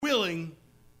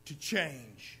to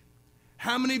change.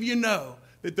 How many of you know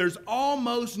that there's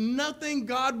almost nothing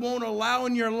God won't allow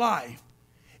in your life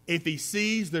if he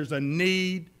sees there's a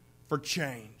need for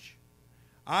change?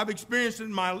 I've experienced it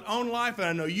in my own life, and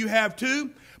I know you have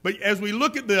too. But as we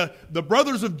look at the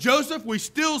brothers of Joseph, we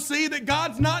still see that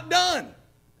God's not done.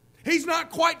 He's not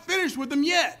quite finished with them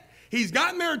yet. He's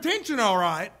gotten their attention all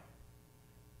right.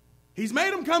 He's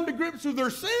made them come to grips with their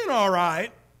sin all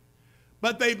right.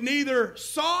 But they've neither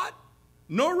sought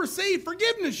nor received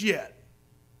forgiveness yet.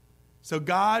 So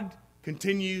God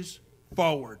continues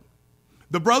forward.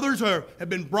 The brothers have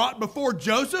been brought before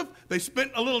Joseph. They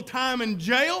spent a little time in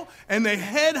jail, and they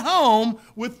head home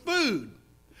with food.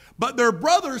 But their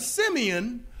brother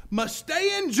Simeon must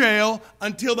stay in jail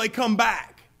until they come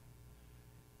back.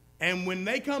 And when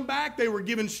they come back, they were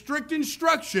given strict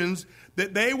instructions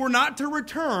that they were not to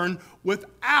return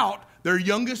without their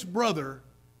youngest brother,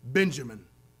 Benjamin.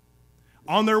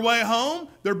 On their way home,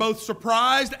 they're both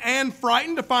surprised and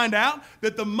frightened to find out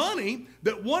that the money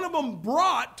that one of them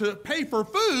brought to pay for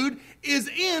food is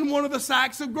in one of the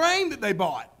sacks of grain that they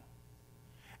bought.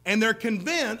 And they're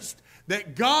convinced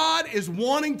that God is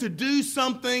wanting to do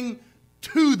something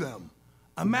to them.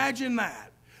 Imagine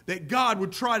that God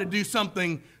would try to do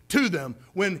something to them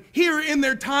when here in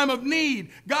their time of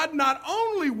need, God not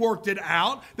only worked it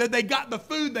out that they got the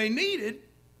food they needed,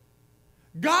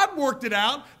 God worked it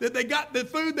out that they got the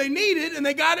food they needed and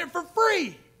they got it for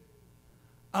free.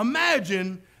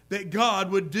 Imagine that God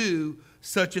would do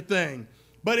such a thing.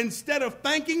 But instead of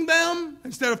thanking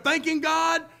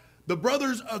God, the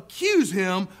brothers accuse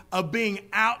him of being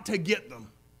out to get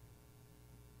them.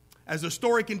 As the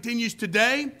story continues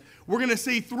today, we're going to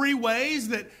see three ways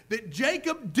that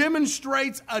Jacob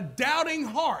demonstrates a doubting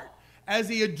heart as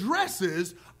he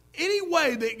addresses any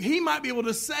way that he might be able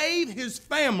to save his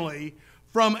family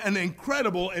from an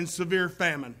incredible and severe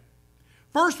famine.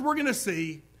 First, we're going to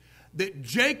see that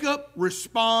Jacob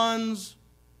responds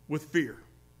with fear.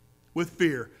 With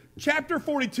fear. Chapter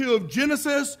 42 of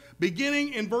Genesis,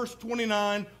 beginning in verse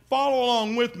 29. Follow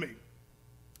along with me.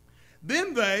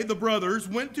 Then they, the brothers,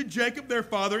 went to Jacob their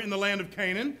father in the land of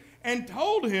Canaan and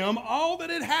told him all that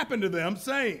had happened to them,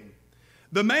 saying,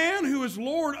 "The man who is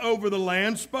Lord over the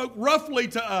land spoke roughly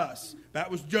to us."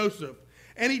 That was Joseph.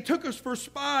 "And he took us for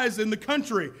spies in the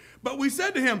country. But we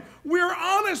said to him, 'We're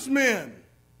honest men.'"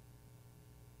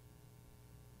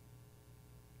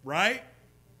 Right?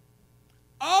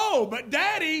 "Oh, but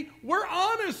Daddy, we're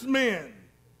honest men.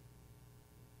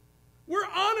 We're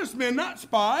honest men, not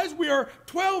spies. We are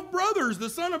 12 brothers, the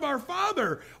son of our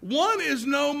father. One is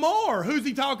no more." Who's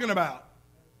he talking about?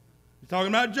 He's talking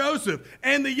about Joseph.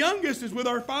 "And the youngest is with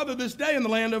our father this day in the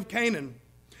land of Canaan.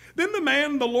 Then the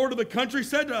man, the lord of the country,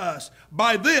 said to us,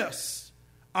 'By this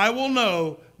I will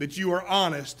know that you are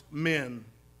honest men.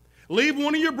 Leave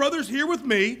one of your brothers here with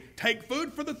me, take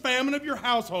food for the famine of your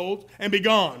households, and be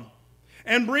gone.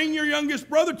 And bring your youngest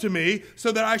brother to me,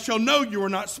 so that I shall know you are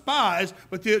not spies,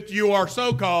 but that you are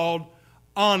so-called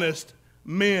honest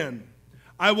men.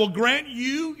 I will grant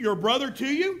you your brother to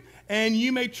you, and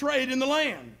you may trade in the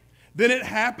land.' Then it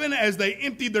happened as they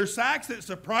emptied their sacks that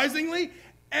surprisingly,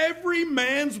 every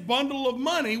man's bundle of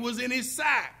money was in his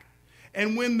sack.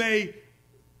 And when they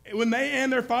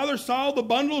and their father saw the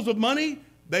bundles of money,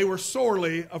 they were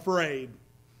sorely afraid.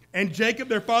 And Jacob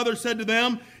their father said to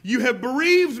them, 'You have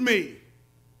bereaved me.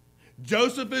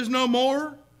 Joseph is no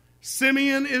more,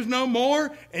 Simeon is no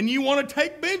more, and you want to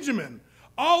take Benjamin.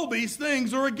 All these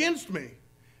things are against me.'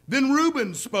 Then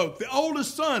Reuben spoke, the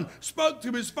oldest son, spoke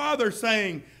to his father,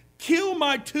 saying, 'Kill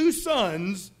my 2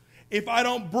 sons if I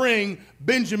don't bring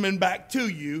Benjamin back to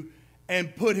you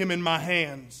and put him in my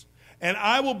hands, and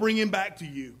I will bring him back to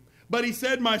you.' But he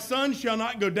said, 'My son shall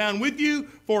not go down with you,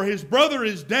 for his brother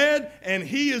is dead, and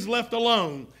he is left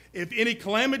alone. If any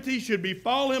calamity should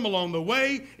befall him along the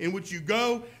way in which you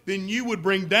go, then you would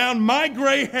bring down my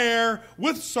gray hair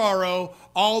with sorrow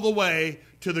all the way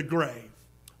to the grave.'"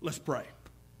 Let's pray.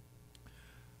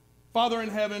 Father in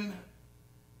heaven,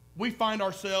 we find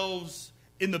ourselves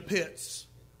in the pits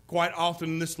quite often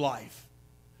in this life.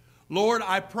 Lord,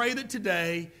 I pray that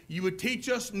today you would teach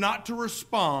us not to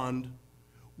respond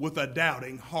with a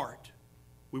doubting heart.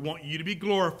 We want you to be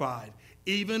glorified,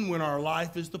 even when our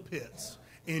life is the pits.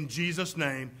 In Jesus'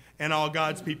 name, and all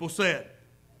God's people said,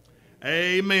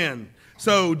 amen.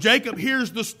 So Jacob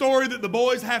hears the story that the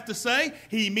boys have to say.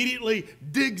 He immediately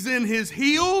digs in his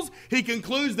heels. He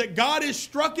concludes that God has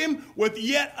struck him with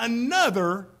yet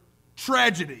another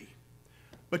tragedy.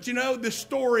 But you know, the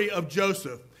story of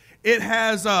Joseph, it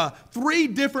has 3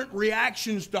 different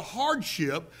reactions to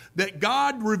hardship that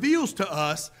God reveals to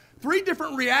us. 3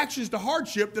 different reactions to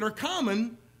hardship that are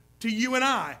common to you and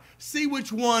I. See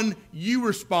which one you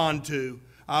respond to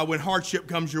when hardship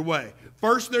comes your way.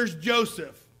 First, there's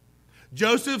Joseph.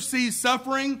 Joseph sees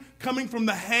suffering coming from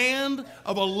the hand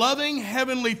of a loving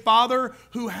heavenly Father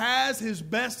who has his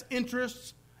best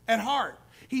interests at heart.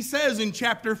 He says in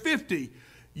chapter 50,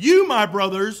 "You, my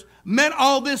brothers, meant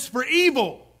all this for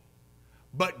evil,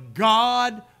 but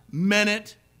God meant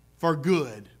it for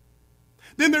good."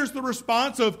 Then there's the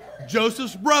response of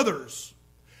Joseph's brothers.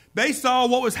 They saw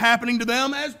what was happening to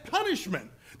them as punishment,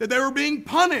 that they were being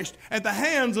punished at the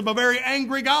hands of a very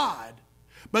angry God.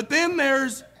 But then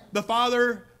there's the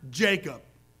father Jacob,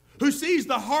 who sees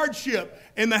the hardship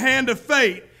in the hand of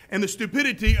fate and the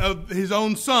stupidity of his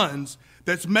own sons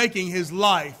that's making his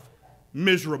life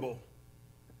miserable.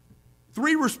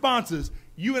 Three responses.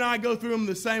 You and I go through them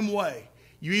the same way.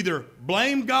 You either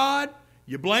blame God,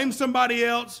 you blame somebody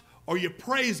else, or you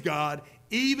praise God,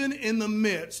 even in the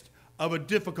midst of a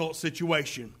difficult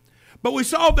situation. But we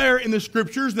saw there in the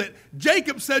scriptures that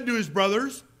Jacob said to his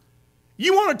brothers,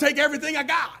 "You want to take everything I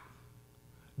got.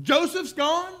 Joseph's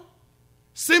gone,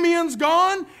 Simeon's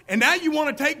gone, and now you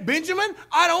want to take Benjamin?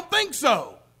 I don't think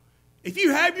so. If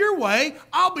you have your way,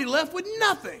 I'll be left with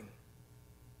nothing."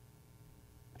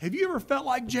 Have you ever felt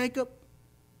like Jacob?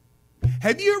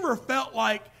 Have you ever felt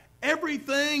like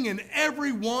everything and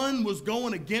everyone was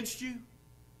going against you?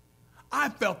 I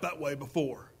felt that way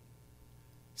before.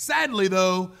 Sadly,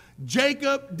 though,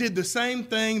 Jacob did the same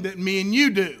thing that me and you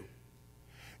do.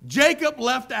 Jacob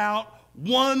left out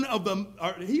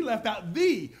he left out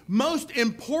the most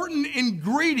important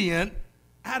ingredient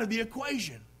out of the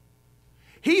equation.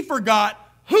 He forgot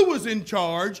who was in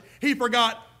charge. He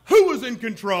forgot who was in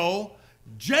control.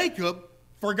 Jacob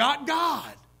forgot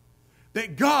God,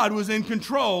 that God was in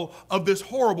control of this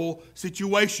horrible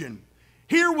situation.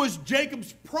 Here was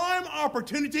Jacob's prime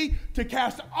opportunity to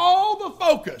cast all the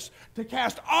focus, to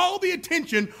cast all the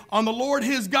attention on the Lord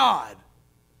his God.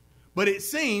 But it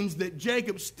seems that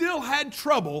Jacob still had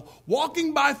trouble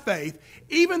walking by faith,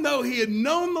 even though he had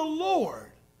known the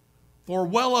Lord for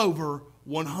well over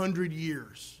 100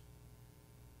 years.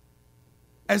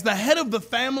 As the head of the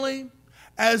family,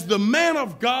 as the man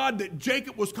of God that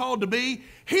Jacob was called to be,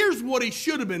 here's what he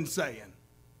should have been saying.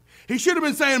 He should have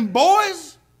been saying,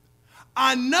 "Boys,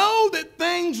 I know that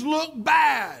things look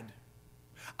bad.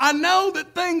 I know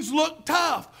that things look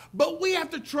tough, but we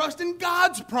have to trust in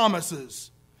God's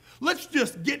promises. Let's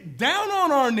just get down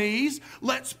on our knees.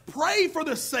 Let's pray for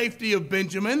the safety of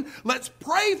Benjamin. Let's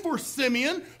pray for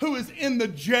Simeon, who is in the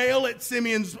jail at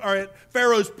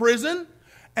Pharaoh's prison.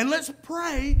 And let's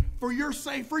pray for your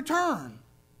safe return.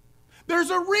 There's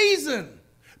a reason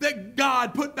that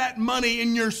God put that money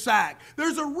in your sack.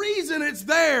 There's a reason it's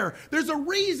there. There's a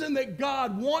reason that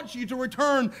God wants you to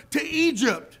return to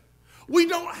Egypt. We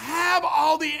don't have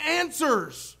all the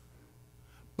answers,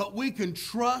 but we can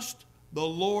trust the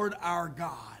Lord our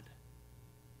God."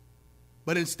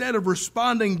 But instead of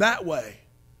responding that way,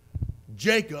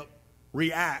 Jacob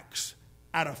reacts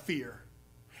out of fear.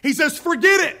 He says,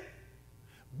 "Forget it.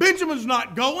 Benjamin's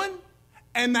not going,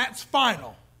 and that's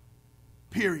final.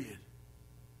 Period."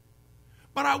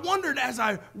 But I wondered as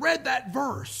I read that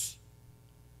verse,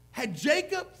 had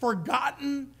Jacob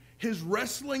forgotten his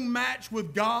wrestling match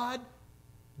with God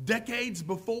decades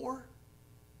before?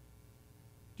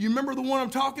 Do you remember the one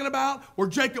I'm talking about? Where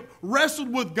Jacob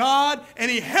wrestled with God and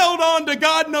he held on to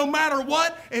God no matter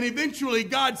what. And eventually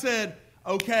God said,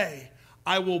 "Okay,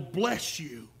 I will bless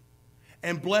you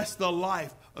and bless the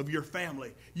life of your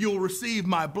family. You'll receive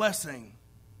my blessing."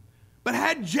 But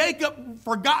had Jacob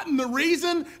forgotten the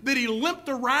reason that he limped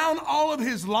around all of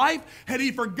his life? Had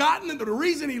he forgotten that the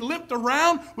reason he limped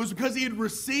around was because he had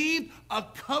received a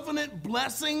covenant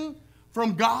blessing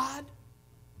from God?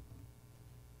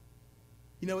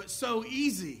 You know, it's so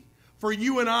easy for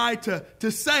you and I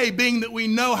to say, being that we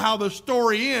know how the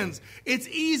story ends. It's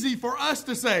easy for us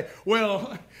to say,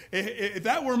 "Well, if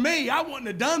that were me, I wouldn't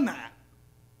have done that.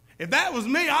 If that was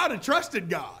me, I'd have trusted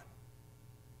God."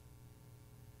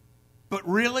 But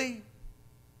really,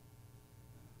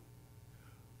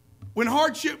 when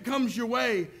hardship comes your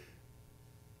way,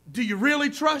 do you really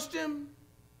trust him?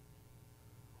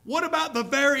 What about the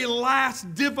very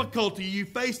last difficulty you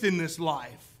faced in this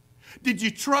life? Did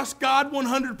you trust God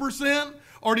 100%?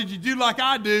 Or did you do like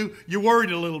I do? You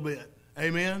worried a little bit.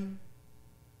 Amen?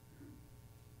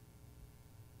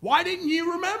 Why didn't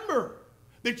you remember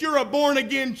that you're a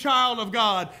born-again child of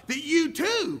God? That you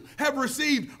too have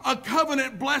received a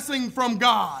covenant blessing from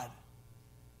God?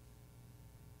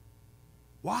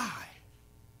 Why?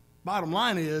 Bottom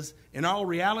line is, in all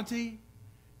reality,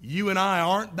 you and I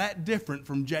aren't that different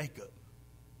from Jacob.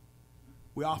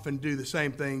 We often do the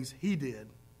same things he did.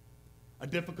 A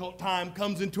difficult time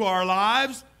comes into our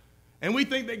lives, and we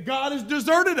think that God has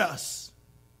deserted us.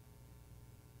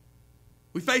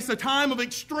 We face a time of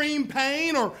extreme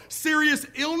pain or serious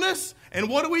illness, and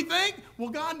what do we think? Well,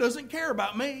 God doesn't care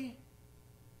about me.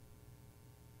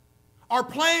 Our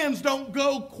plans don't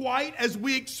go quite as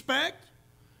we expect.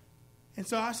 And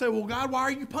so I say, well, God, why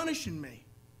are you punishing me?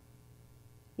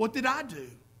 What did I do?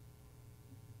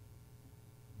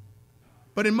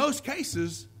 But in most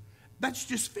cases, that's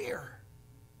just fear.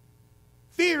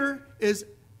 Fear is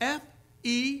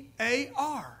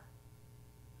F-E-A-R.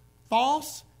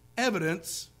 False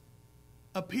evidence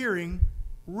appearing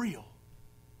real.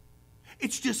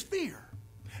 It's just fear.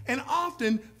 And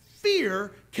often,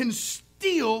 fear can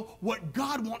steal what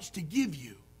God wants to give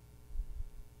you.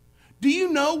 Do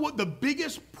you know what the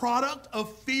biggest product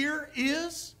of fear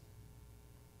is?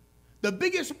 The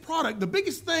biggest product, the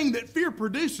biggest thing that fear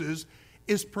produces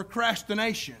is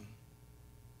procrastination.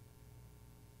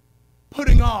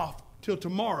 Putting off till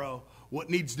tomorrow what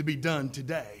needs to be done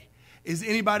today. Is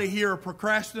anybody here a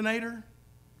procrastinator?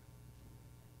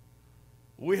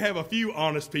 We have a few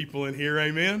honest people in here,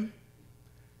 amen?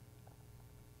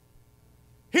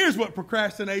 Here's what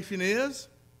procrastination is.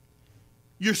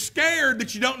 You're scared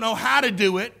that you don't know how to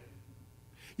do it.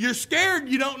 You're scared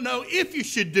you don't know if you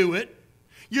should do it.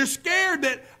 You're scared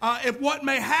that if what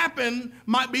may happen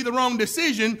might be the wrong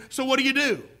decision, so what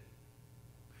do?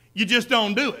 You just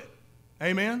don't do it.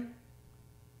 Amen?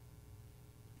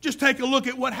 Just take a look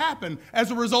at what happened as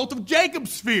a result of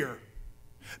Jacob's fear.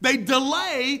 They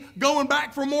delay going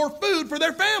back for more food for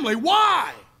their family.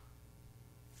 Why?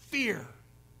 Fear.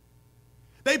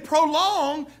 They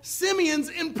prolong Simeon's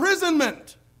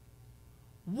imprisonment.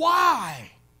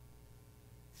 Why?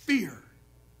 Fear.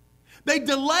 They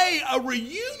delay a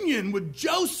reunion with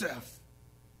Joseph.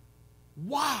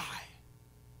 Why?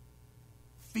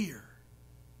 Fear.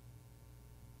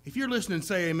 If you're listening,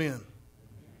 say amen.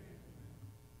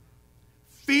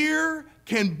 Fear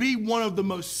can be one of the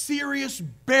most serious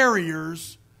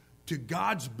barriers to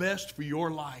God's best for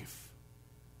your life.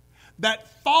 That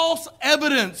false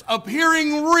evidence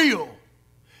appearing real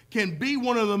can be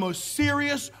one of the most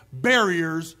serious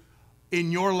barriers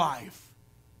in your life.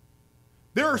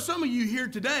 There are some of you here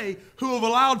today who have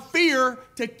allowed fear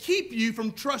to keep you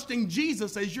from trusting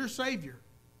Jesus as your Savior.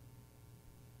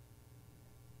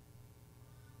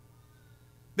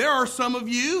 There are some of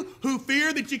you who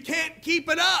fear that you can't keep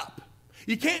it up.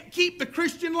 You can't keep the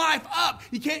Christian life up.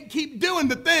 You can't keep doing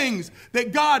the things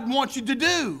that God wants you to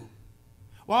do.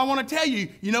 Well, I want to tell you,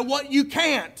 you know what? You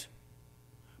can't.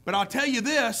 But I'll tell you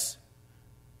this.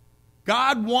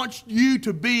 God wants you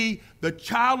to be the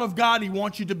child of God He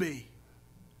wants you to be.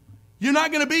 You're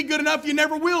not going to be good enough. You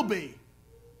never will be.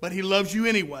 But He loves you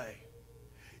anyway.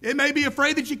 It may be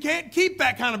afraid that you can't keep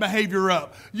that kind of behavior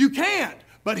up. You can't.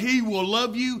 But He will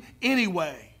love you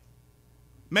anyway.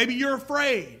 Maybe you're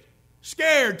afraid,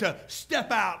 scared to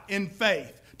step out in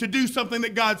faith, to do something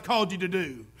that God's called you to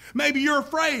do. Maybe you're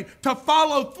afraid to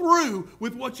follow through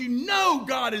with what you know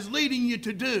God is leading you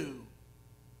to do.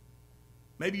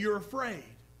 Maybe you're afraid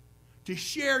to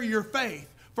share your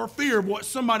faith for fear of what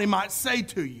somebody might say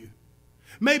to you.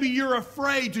 Maybe you're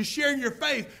afraid to share your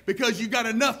faith because you've got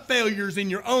enough failures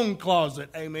in your own closet.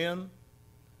 Amen?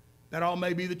 That all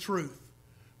may be the truth.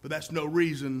 But that's no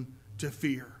reason to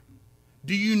fear.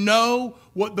 Do you know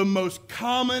what the most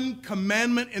common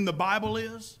commandment in the Bible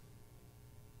is?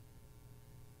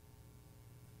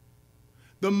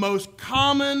 The most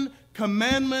common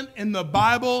commandment in the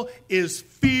Bible is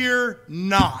fear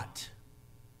not.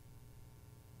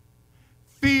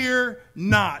 Fear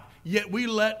not. Yet we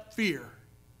let fear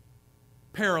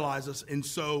paralyze us in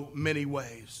so many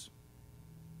ways.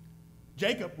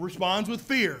 Jacob responds with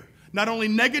fear. Not only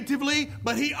negatively,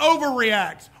 but he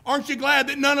overreacts. Aren't you glad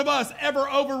that none of us ever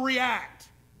overreact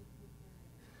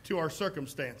to our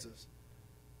circumstances?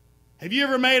 Have you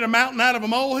ever made a mountain out of a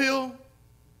molehill?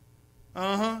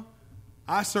 I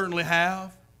certainly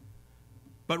have.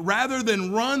 But rather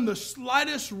than run the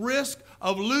slightest risk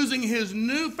of losing his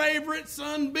new favorite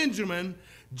son, Benjamin,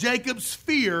 Jacob's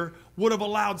fear would have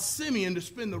allowed Simeon to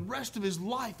spend the rest of his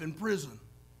life in prison.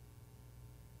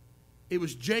 It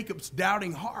was Jacob's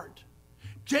doubting heart.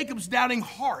 Jacob's doubting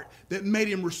heart that made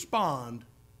him respond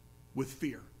with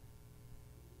fear.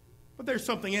 But there's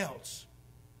something else.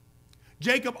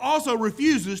 Jacob also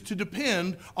refuses to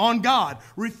depend on God.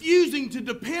 Refusing to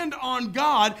depend on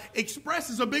God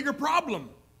expresses a bigger problem.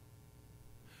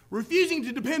 Refusing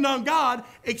to depend on God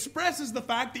expresses the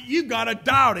fact that you've got a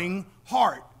doubting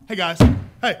heart. Hey guys,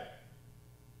 hey.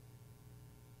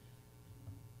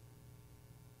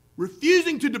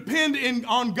 Refusing to depend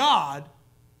on God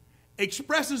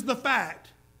expresses the fact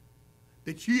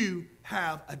that you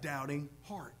have a doubting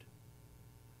heart.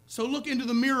 So look into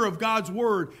the mirror of God's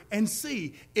word and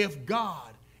see if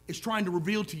God is trying to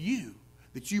reveal to you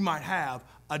that you might have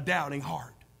a doubting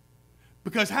heart.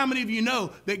 Because how many of you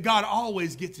know that God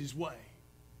always gets his way?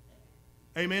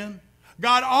 Amen?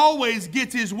 God always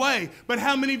gets his way. But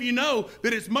how many of you know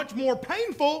that it's much more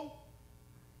painful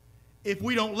if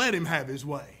we don't let him have his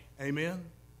way? Amen?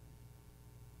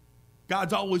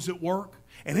 God's always at work.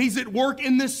 And he's at work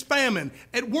in this famine,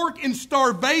 at work in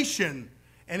starvation.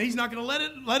 And he's not going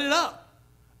to let it up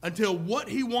until what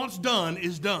he wants done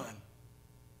is done.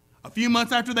 A few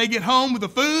months after they get home with the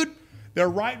food, they're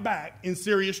right back in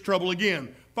serious trouble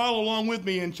again. Follow along with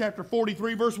me in chapter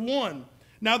 43, verse 1.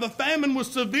 Now the famine was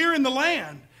severe in the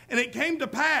land, and it came to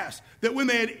pass that when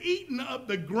they had eaten up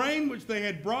the grain which they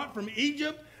had brought from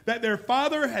Egypt, that their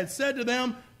father had said to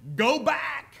them, go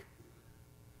back,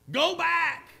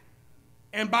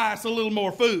 and buy us a little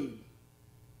more food.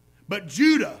 But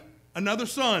Judah, another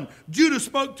son, Judah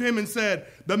spoke to him and said,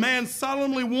 the man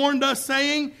solemnly warned us,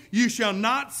 saying, you shall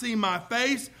not see my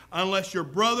face unless your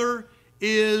brother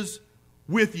is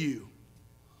with you.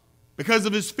 Because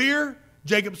of his fear,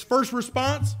 Jacob's first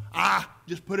response,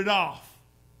 just put it off.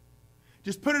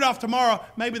 Just put it off tomorrow.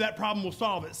 Maybe that problem will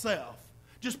solve itself.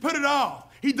 Just put it off.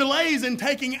 He delays in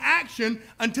taking action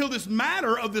until this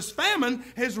matter of this famine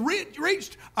has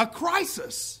reached a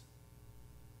crisis.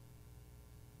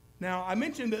 Now, I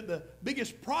mentioned that the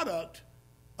biggest product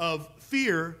of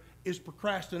fear is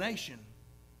procrastination.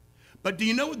 But do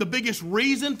you know what the biggest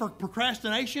reason for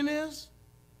procrastination is?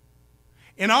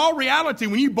 In all reality,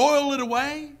 when you boil it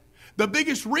away, the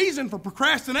biggest reason for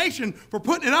procrastination, for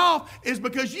putting it off, is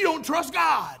because you don't trust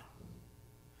God.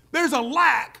 There's a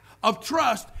lack of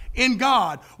trust in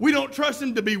God. We don't trust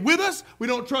him to be with us. We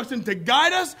don't trust him to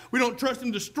guide us. We don't trust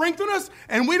him to strengthen us.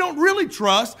 And we don't really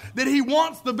trust that he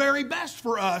wants the very best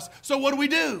for us. So what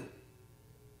do?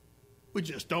 We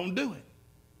just don't do it.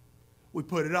 We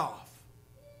put it off.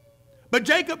 But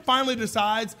Jacob finally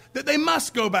decides that they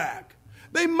must go back.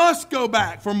 They must go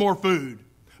back for more food.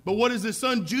 But what does his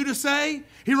son Judah say?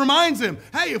 He reminds him,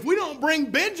 hey, if we don't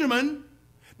bring Benjamin,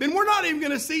 then we're not even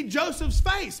going to see Joseph's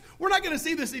face. We're not going to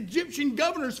see this Egyptian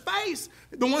governor's face,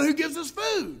 the one who gives us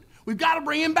food. We've got to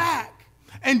bring him back.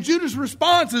 And Judah's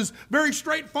response is very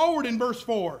straightforward in verse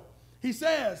 4. He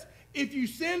says, if you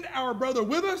send our brother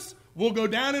with us, we'll go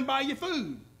down and buy you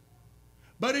food.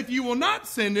 But if you will not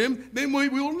send him, then we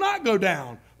will not go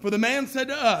down. For the man said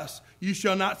to us, you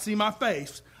shall not see my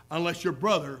face unless your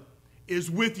brother is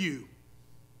with you.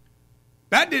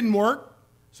 That didn't work.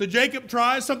 So Jacob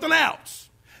tries something else.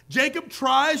 Jacob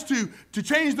tries to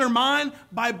change their mind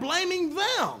by blaming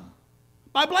them,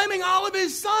 by blaming all of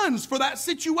his sons for that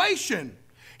situation.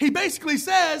 He basically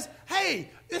says, hey,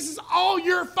 this is all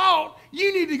your fault.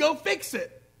 You need to go fix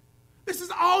it. This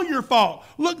is all your fault.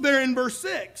 Look there in verse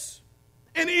 6.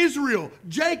 And Israel,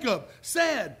 Jacob,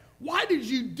 said, why did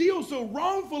you deal so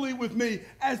wrongfully with me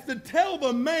as to tell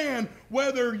the man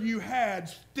whether you had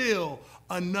still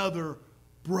another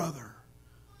brother?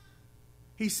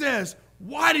 He says,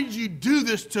 why did you do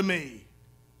this to me?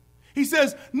 He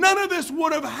says, none of this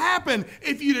would have happened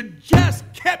if you'd have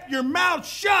just kept your mouth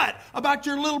shut about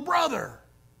your little brother.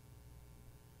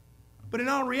 But in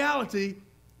all reality,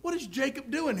 what is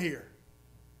Jacob doing here?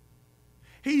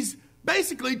 He's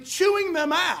basically chewing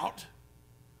them out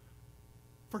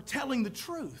for telling the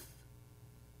truth.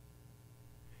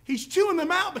 He's chewing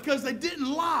them out because they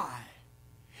didn't lie.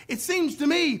 It seems to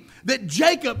me that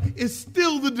Jacob is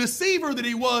still the deceiver that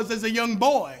he was as a young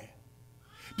boy.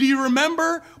 Do you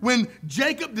remember when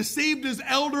Jacob deceived his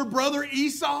elder brother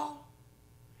Esau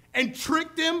and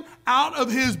tricked him out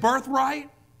of his birthright?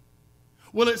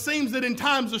 Well, it seems that in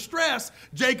times of stress,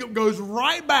 Jacob goes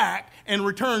right back and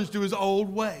returns to his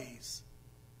old ways.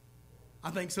 I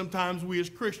think sometimes we as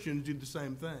Christians do the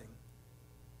same thing.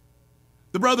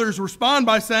 The brothers respond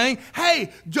by saying,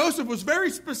 hey, Joseph was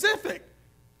very specific.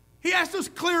 He asked us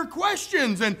clear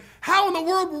questions, and how in the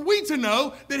world were we to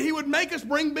know that he would make us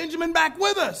bring Benjamin back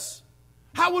with us?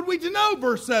 How would we to know,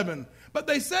 verse 7? But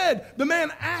they said, the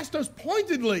man asked us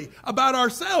pointedly about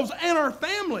ourselves and our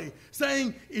family,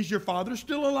 saying, is your father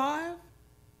still alive?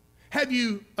 Have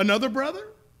you another brother?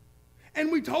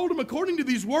 And we told him according to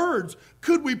these words.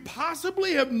 Could we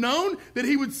possibly have known that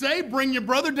he would say, bring your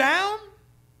brother down?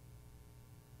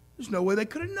 There's no way they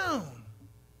could have known.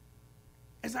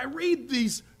 As I read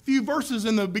these few verses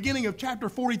in the beginning of chapter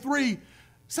 43,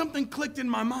 something clicked in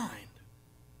my mind.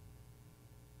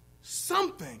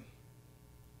 Something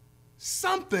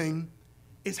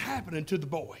is happening to the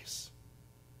boys.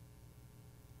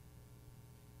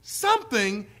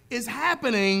 Something is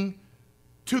happening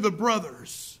to the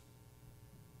brothers.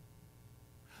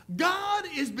 God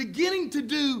is beginning to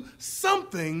do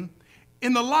something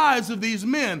in the lives of these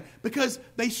men because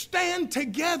they stand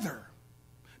together.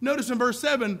 Notice in verse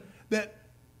 7 that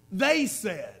they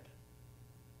said.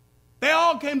 They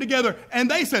all came together and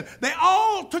they said. They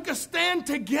all took a stand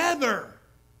together.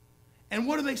 And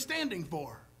what are they standing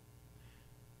for?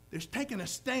 They're taking a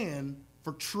stand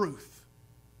for truth.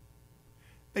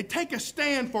 They take a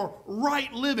stand for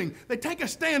right living. They take a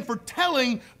stand for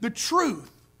telling the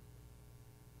truth.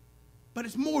 But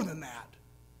it's more than that.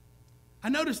 I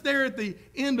noticed there at the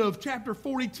end of chapter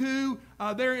 42,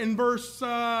 there in verse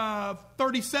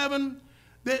 37,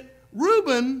 that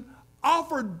Reuben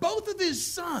offered both of his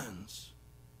sons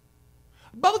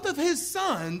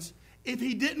if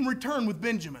he didn't return with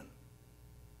Benjamin.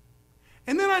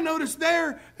 And then I noticed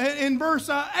there in verse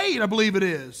 8, I believe it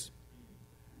is,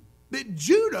 that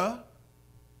Judah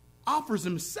offers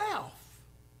himself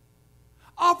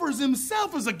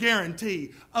as a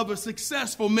guarantee of a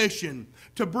successful mission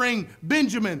to bring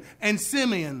Benjamin and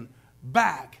Simeon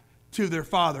back to their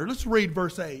father. Let's read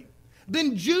verse 8.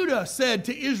 Then Judah said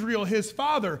to Israel his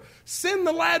father, "Send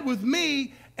the lad with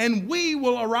me, and we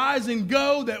will arise and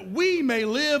go, that we may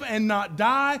live and not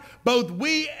die, both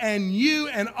we and you,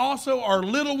 and also our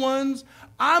little ones.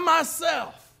 I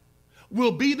myself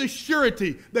will be the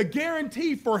surety, the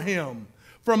guarantee for him.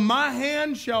 From my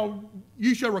hand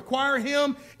you shall require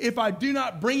him. If I do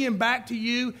not bring him back to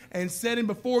you and set him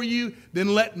before you,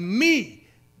 then let me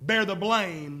bear the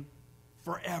blame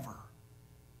forever."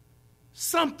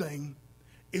 Something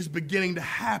is beginning to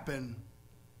happen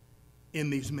in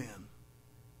these men.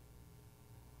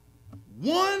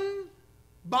 One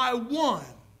by one,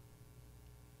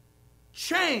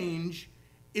 change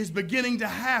is beginning to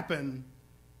happen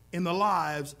in the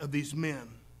lives of these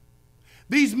men.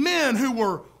 These men who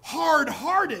were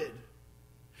hard-hearted,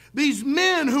 these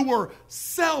men who were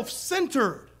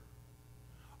self-centered,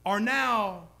 are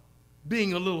now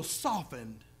being a little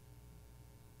softened.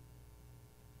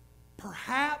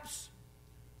 Perhaps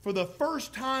for the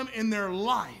first time in their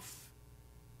life,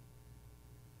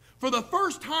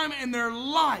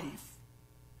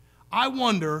 I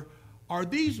wonder, are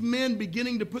these men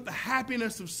beginning to put the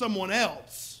happiness of someone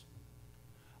else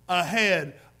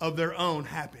ahead of their own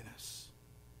happiness?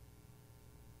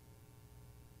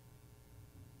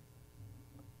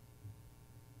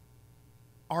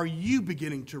 Are you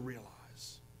beginning to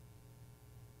realize?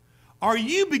 Are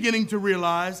you beginning to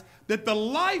realize that the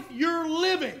life you're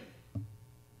living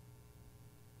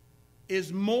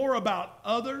is more about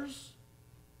others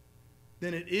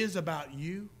than it is about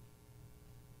you?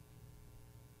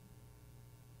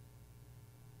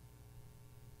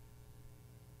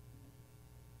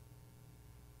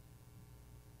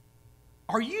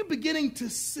 Are you beginning to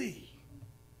see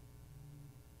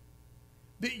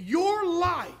that your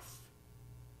life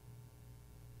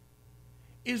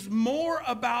is more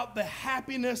about the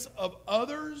happiness of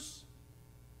others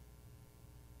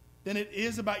than it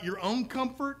is about your own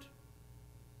comfort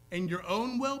and your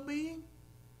own well-being?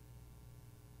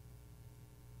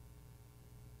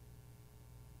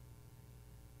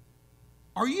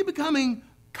 Are you becoming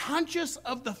conscious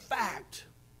of the fact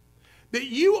that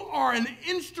you are an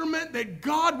instrument that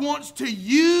God wants to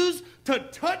use to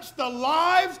touch the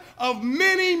lives of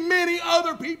many, many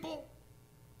other people?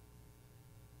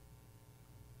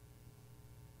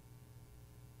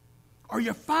 Are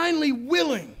you finally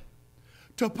willing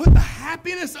to put the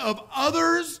happiness of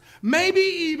others, maybe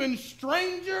even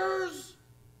strangers,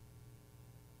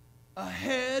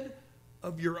 ahead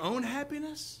of your own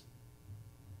happiness?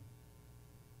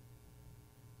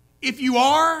 If you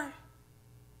are,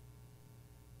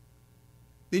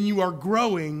 then you are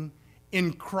growing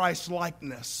in Christ's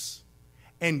likeness,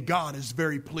 and God is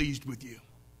very pleased with you.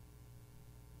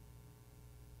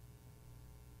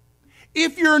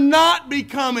 If you're not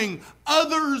becoming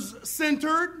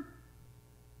others-centered,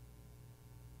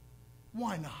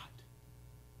 why not?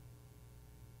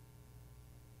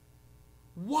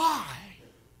 Why?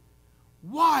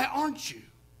 Why aren't you?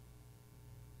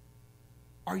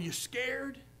 Are you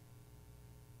scared?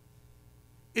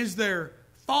 Is there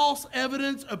false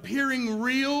evidence appearing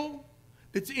real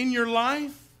that's in your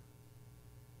life?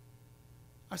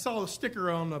 I saw a sticker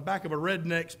on the back of a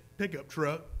redneck's pickup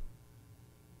truck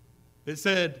that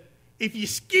said, "If you're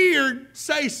scared,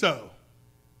 say so."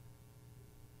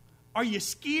 Are you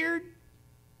scared?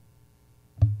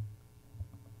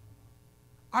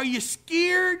 Are you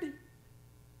scared?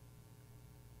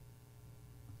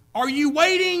 Are you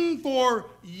waiting for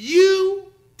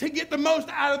you to get the most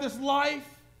out of this life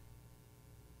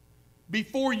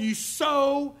before you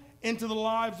sow into the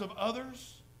lives of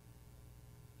others?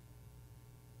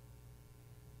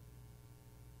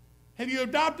 Have you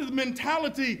adopted the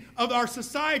mentality of our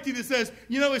society that says,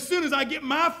 as soon as I get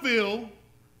my fill,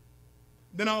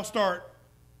 then I'll start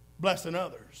blessing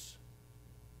others?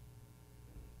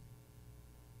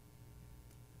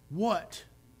 What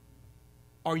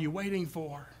are you waiting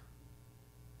for?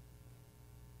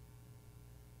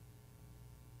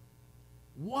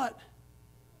 What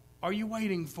are you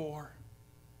waiting for?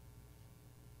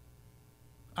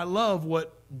 I love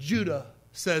what Judah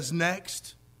says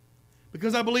next,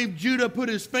 because I believe Judah put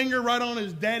his finger right on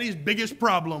his daddy's biggest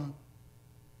problem: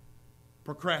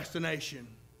 procrastination.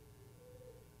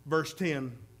 Verse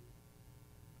 10.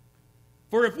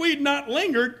 For if we'd not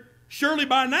lingered, surely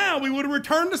by now we would have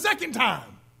returned the second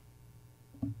time.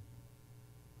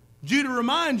 Judah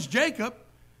reminds Jacob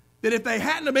that if they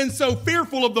hadn't have been so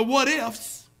fearful of the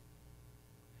what-ifs,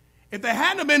 if they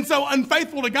hadn't have been so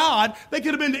unfaithful to God, they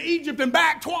could have been to Egypt and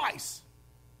back twice.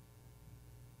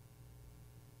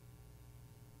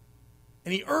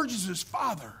 And he urges his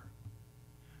father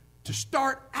to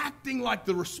start acting like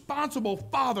the responsible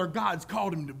father God's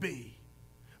called him to be.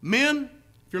 Men,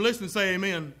 if you're listening, say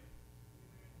amen.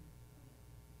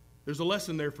 There's a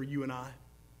lesson there for you and I.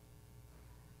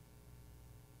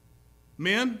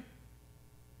 Men,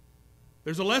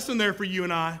 there's a lesson there for you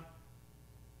and I.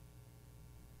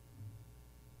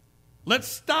 Let's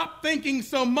stop thinking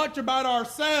so much about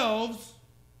ourselves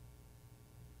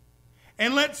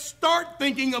and let's start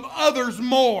thinking of others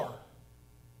more.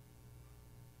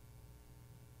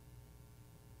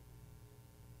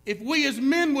 If we as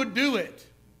men would do it,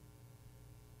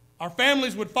 our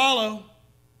families would follow.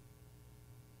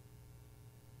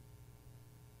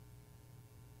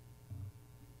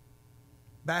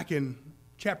 Back in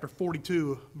chapter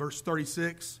 42, verse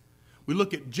 36, we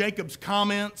look at Jacob's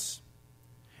comments,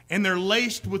 and they're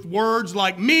laced with words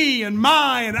like me and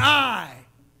my and I.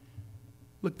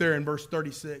 Look there in verse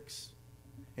 36.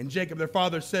 And Jacob, their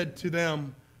father, said to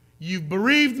them, "You've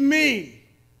bereaved me.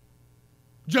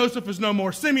 Joseph is no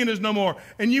more, Simeon is no more,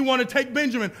 and you want to take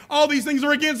Benjamin. All these things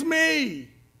are against me."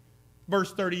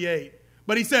 Verse 38.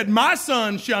 But he said, "My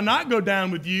son shall not go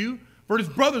down with you, for his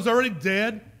brother's already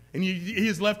dead, and he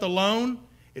is left alone.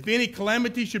 If any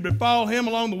calamity should befall him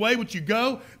along the way which you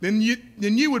go, then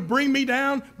you would bring me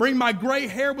down, bring my gray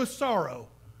hair with sorrow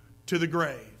to the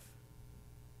grave."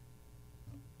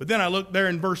 But then I looked there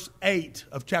in verse 8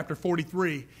 of chapter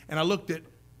 43, and I looked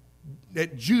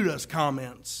at Judah's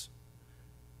comments.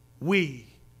 We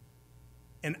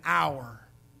and our,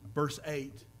 verse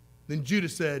 8. Then Judah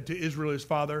said to Israel his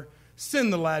father,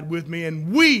 "Send the lad with me,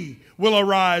 and we will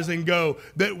arise and go,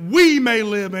 that we may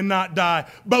live and not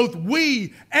die, both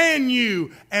we and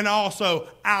you, and also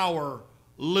our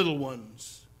little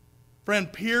ones." Friend,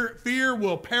 fear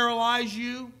will paralyze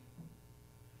you,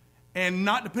 and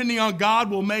not depending on God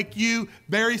will make you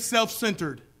very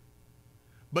self-centered.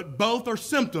 But both are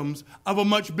symptoms of a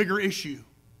much bigger issue: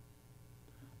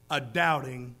 a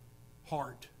doubting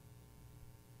heart.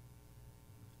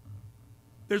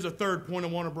 There's a third point I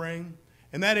want to bring,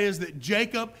 and that is that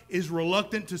Jacob is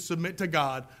reluctant to submit to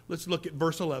God. Let's look at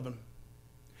verse 11.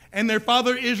 And their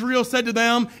father Israel said to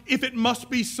them, "If it must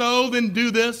be so, then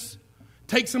do this.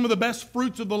 Take some of the best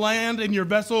fruits of the land in your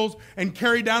vessels and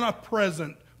carry down a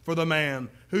present for the man."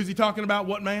 Who's he talking about?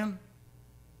 What man?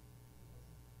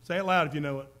 Say it loud if you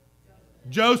know it.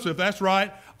 Joseph, that's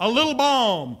right. A little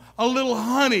balm, a little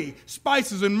honey,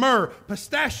 spices and myrrh,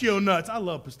 pistachio nuts. I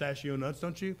love pistachio nuts,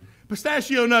 don't you?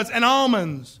 Pistachio nuts and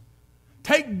almonds.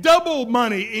 Take double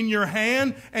money in your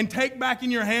hand and take back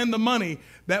in your hand the money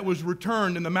that was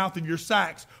returned in the mouth of your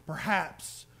sacks.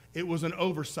 Perhaps it was an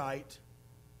oversight.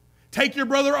 Take your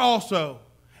brother also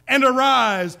and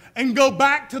arise and go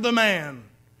back to the man.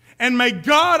 And may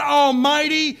God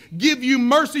Almighty give you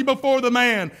mercy before the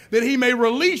man, that he may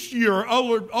release your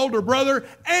older brother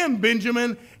and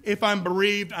Benjamin. If I'm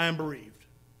bereaved, I am bereaved.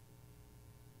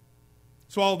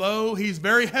 So although he's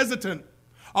very hesitant,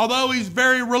 although he's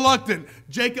very reluctant,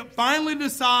 Jacob finally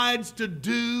decides to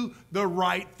do the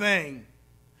right thing.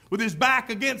 With his back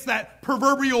against that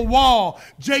proverbial wall,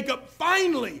 Jacob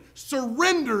finally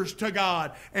surrenders to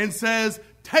God and says,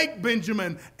 "Take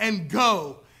Benjamin and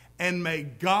go. And may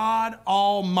God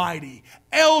Almighty,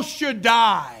 El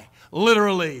Shaddai,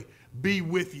 literally, be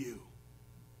with you."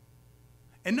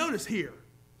 And notice here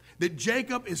that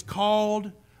Jacob is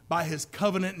called by his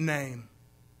covenant name.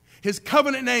 His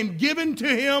covenant name given to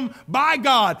him by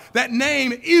God. That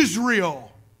name,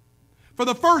 Israel. For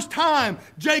the first time,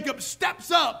 Jacob steps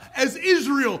up as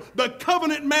Israel, the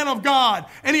covenant man of God.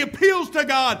 And he appeals to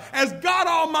God as God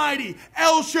Almighty,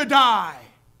 El Shaddai.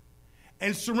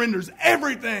 and surrenders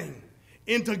everything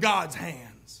into God's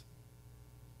hands.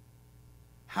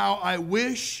 How I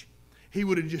wish he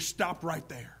would have just stopped right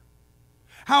there.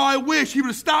 How I wish he would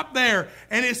have stopped there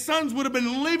and his sons would have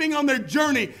been living on their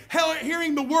journey,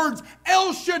 hearing the words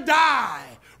El Shaddai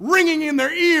ringing in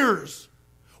their ears.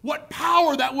 What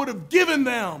power that would have given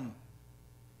them.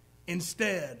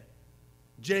 Instead,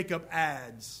 Jacob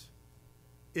adds,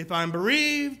 if I'm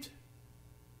bereaved,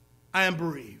 I am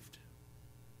bereaved.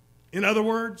 In other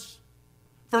words,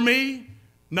 for me,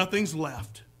 nothing's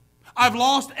left. I've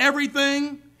lost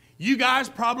everything. You guys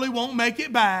probably won't make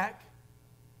it back.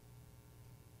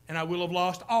 And I will have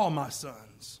lost all my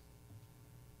sons.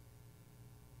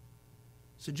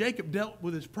 So Jacob dealt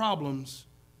with his problems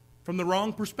from the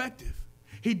wrong perspective.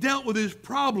 He dealt with his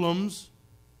problems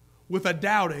with a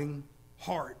doubting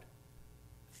heart.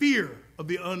 Fear of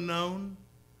the unknown,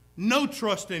 no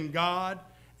trust in God,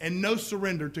 and no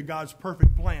surrender to God's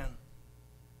perfect plan.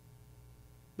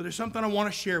 But there's something I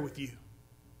want to share with you.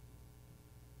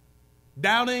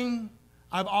 Doubting,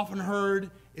 I've often heard,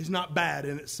 is not bad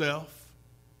in itself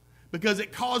because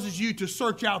it causes you to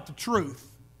search out the truth.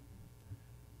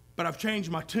 But I've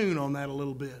changed my tune on that a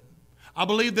little bit. I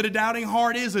believe that a doubting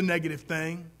heart is a negative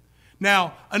thing.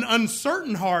 Now, an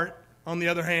uncertain heart, on the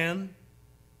other hand,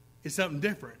 is something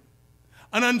different.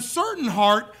 An uncertain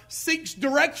heart seeks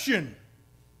direction.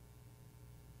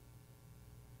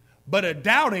 But a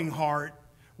doubting heart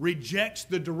rejects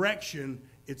the direction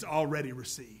it's already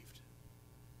received.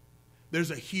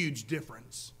 There's a huge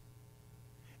difference.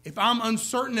 If I'm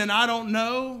uncertain and I don't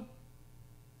know,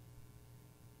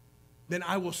 then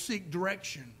I will seek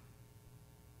direction.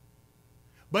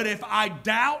 But if I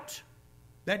doubt,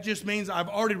 that just means I've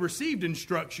already received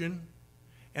instruction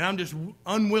and I'm just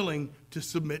unwilling to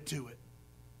submit to it.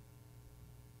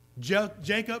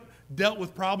 Jacob dealt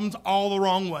with problems all the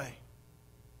wrong way.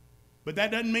 But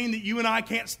that doesn't mean that you and I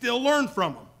can't still learn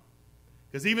from them.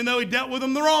 Because even though he dealt with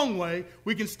them the wrong way,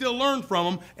 we can still learn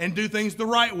from them and do things the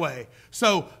right way.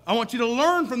 So I want you to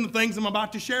learn from the things I'm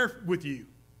about to share with you.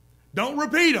 Don't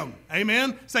repeat them.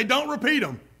 Amen? Say, don't repeat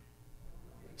them.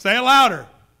 Say it louder.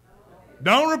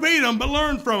 Don't repeat them, but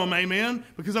learn from them. Amen?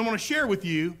 Because I want to share with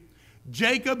you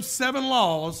Jacob's 7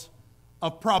 laws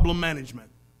of problem management.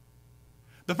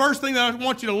 The first thing that I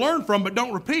want you to learn from, but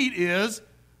don't repeat, is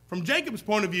from Jacob's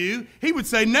point of view, he would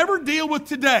say, never deal with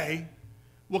today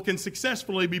what can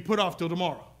successfully be put off till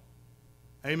tomorrow.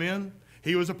 Amen?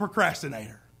 He was a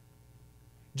procrastinator.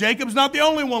 Jacob's not the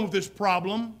only one with this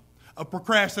problem of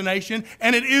procrastination,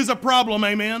 and it is a problem,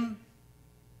 amen?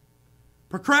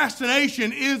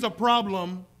 Procrastination is a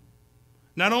problem,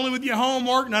 not only with your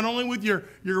homework, not only with your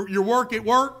work at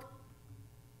work,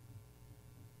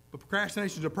 but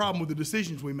procrastination is a problem with the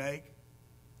decisions we make.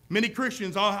 Many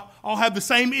Christians all have the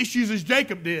same issues as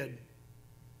Jacob did.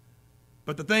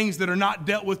 But the things that are not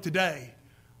dealt with today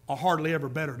are hardly ever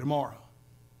better tomorrow.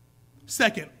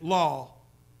 Second law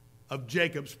of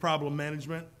Jacob's problem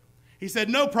management. He said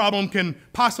no problem can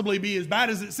possibly be as bad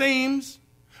as it seems.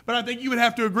 But I think you would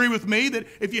have to agree with me that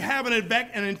if you have an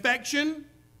infection,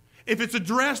 if it's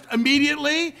addressed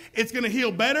immediately, it's going to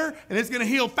heal better and it's going to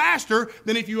heal faster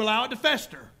than if you allow it to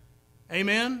fester.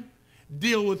 Amen?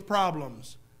 Deal with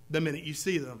problems the minute you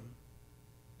see them.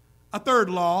 A third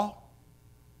law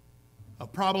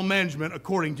of problem management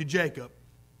according to Jacob.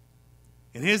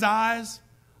 In his eyes,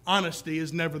 honesty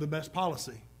is never the best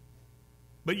policy.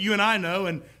 But you and I know,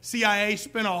 and CIA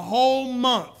spent a whole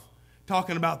month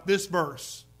talking about this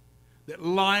verse, that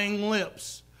lying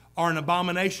lips are an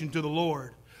abomination to the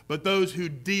Lord, but those who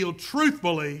deal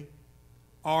truthfully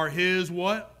are his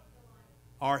what?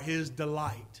 Are his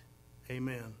delight.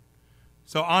 Amen.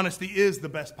 So honesty is the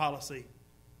best policy.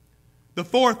 The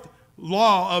fourth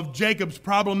law of Jacob's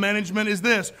problem management is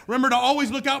this. Remember to always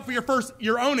look out for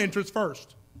your own interests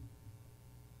first.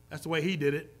 That's the way he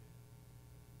did it.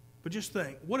 But just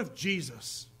think, what if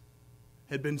Jesus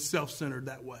had been self-centered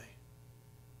that way?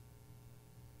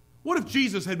 What if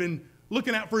Jesus had been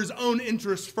looking out for his own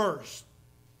interests first?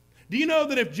 Do you know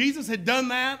that if Jesus had done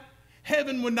that,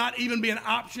 heaven would not even be an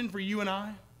option for you and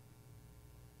I?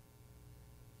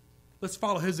 Let's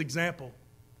follow his example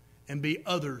and be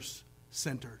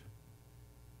others-centered.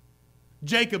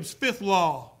 Jacob's fifth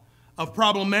law of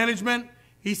problem management,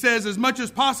 he says, as much as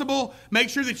possible, make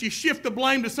sure that you shift the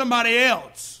blame to somebody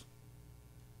else.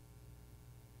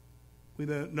 We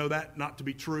know that not to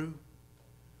be true.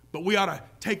 But we ought to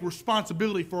take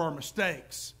responsibility for our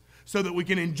mistakes so that we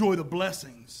can enjoy the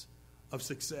blessings of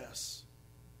success.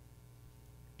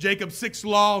 Jacob's sixth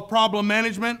law of problem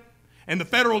management, and the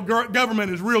federal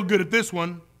government is real good at this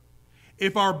one.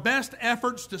 If our best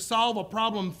efforts to solve a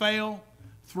problem fail,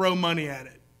 throw money at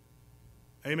it.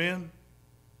 Amen?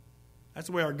 That's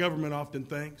the way our government often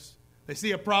thinks. They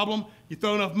see a problem, you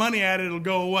throw enough money at it, it'll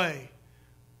go away.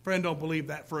 Friend, don't believe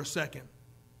that for a second.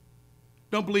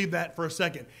 Don't believe that for a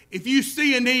second. If you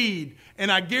see a need,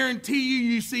 and I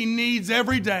guarantee you see needs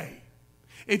every day.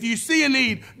 If you see a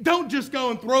need, don't just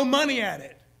go and throw money at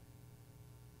it.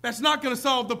 That's not going to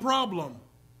solve the problem.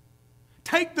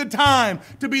 Take the time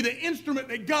to be the instrument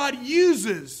that God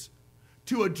uses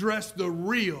to address the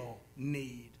real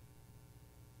need.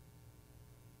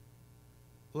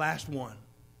 Last one.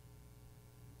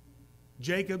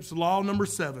 Jacob's law number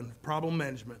 7, problem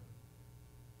management.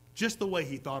 Just the way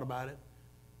he thought about it.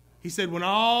 He said, when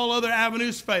all other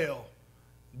avenues fail,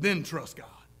 then trust God.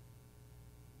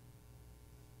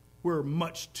 We're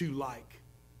much too like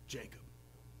Jacob.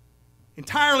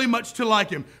 Entirely much too like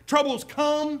him. Troubles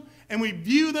come, and we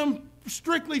view them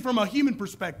strictly from a human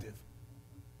perspective.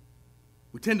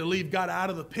 We tend to leave God out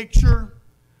of the picture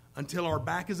until our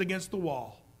back is against the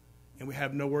wall and we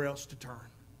have nowhere else to turn.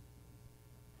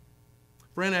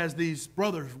 Friend, as these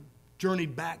brothers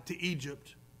journeyed back to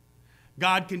Egypt,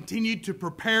 God continued to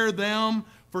prepare them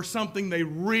for something they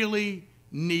really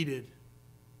needed.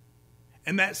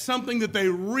 And that something that they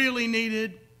really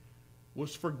needed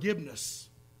was forgiveness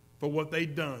for what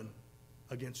they'd done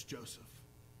against Joseph.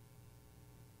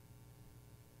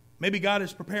 Maybe God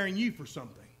is preparing you for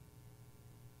something.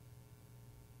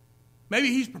 Maybe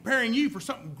He's preparing you for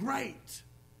something great.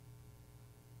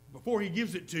 Before He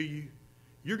gives it to you,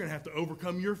 you're going to have to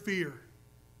overcome your fear.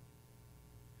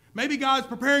 Maybe God's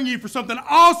preparing you for something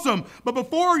awesome, but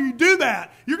before you do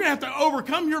that, you're going to have to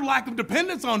overcome your lack of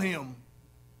dependence on Him.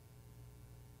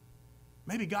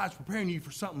 Maybe God's preparing you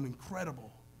for something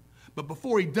incredible, but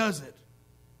before He does it,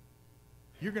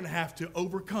 you're going to have to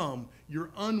overcome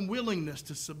your unwillingness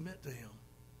to submit to Him.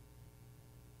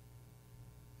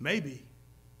 Maybe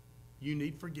you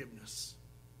need forgiveness.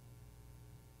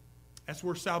 That's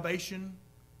where salvation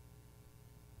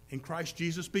in Christ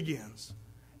Jesus begins,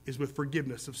 is with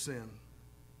forgiveness of sin.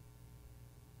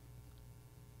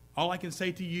 All I can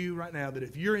say to you right now, that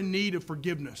if you're in need of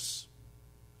forgiveness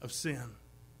of sin,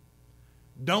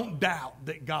 don't doubt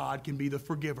that God can be the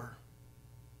forgiver.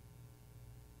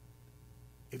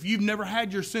 If you've never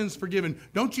had your sins forgiven,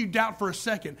 don't you doubt for a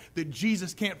second that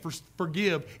Jesus can't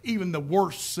forgive even the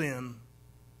worst sin.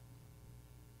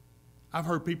 I've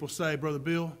heard people say, Brother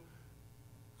Bill,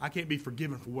 I can't be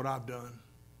forgiven for what I've done.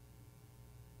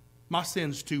 My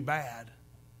sin's too bad.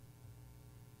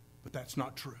 But that's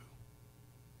not true.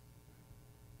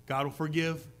 God will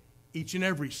forgive each and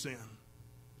every sin.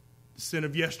 The sin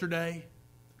of yesterday,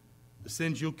 the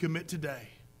sins you'll commit today,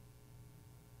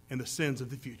 and the sins of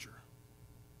the future.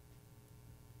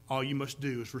 All you must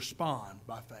do is respond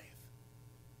by faith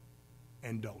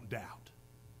and don't doubt.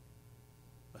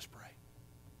 Let's pray.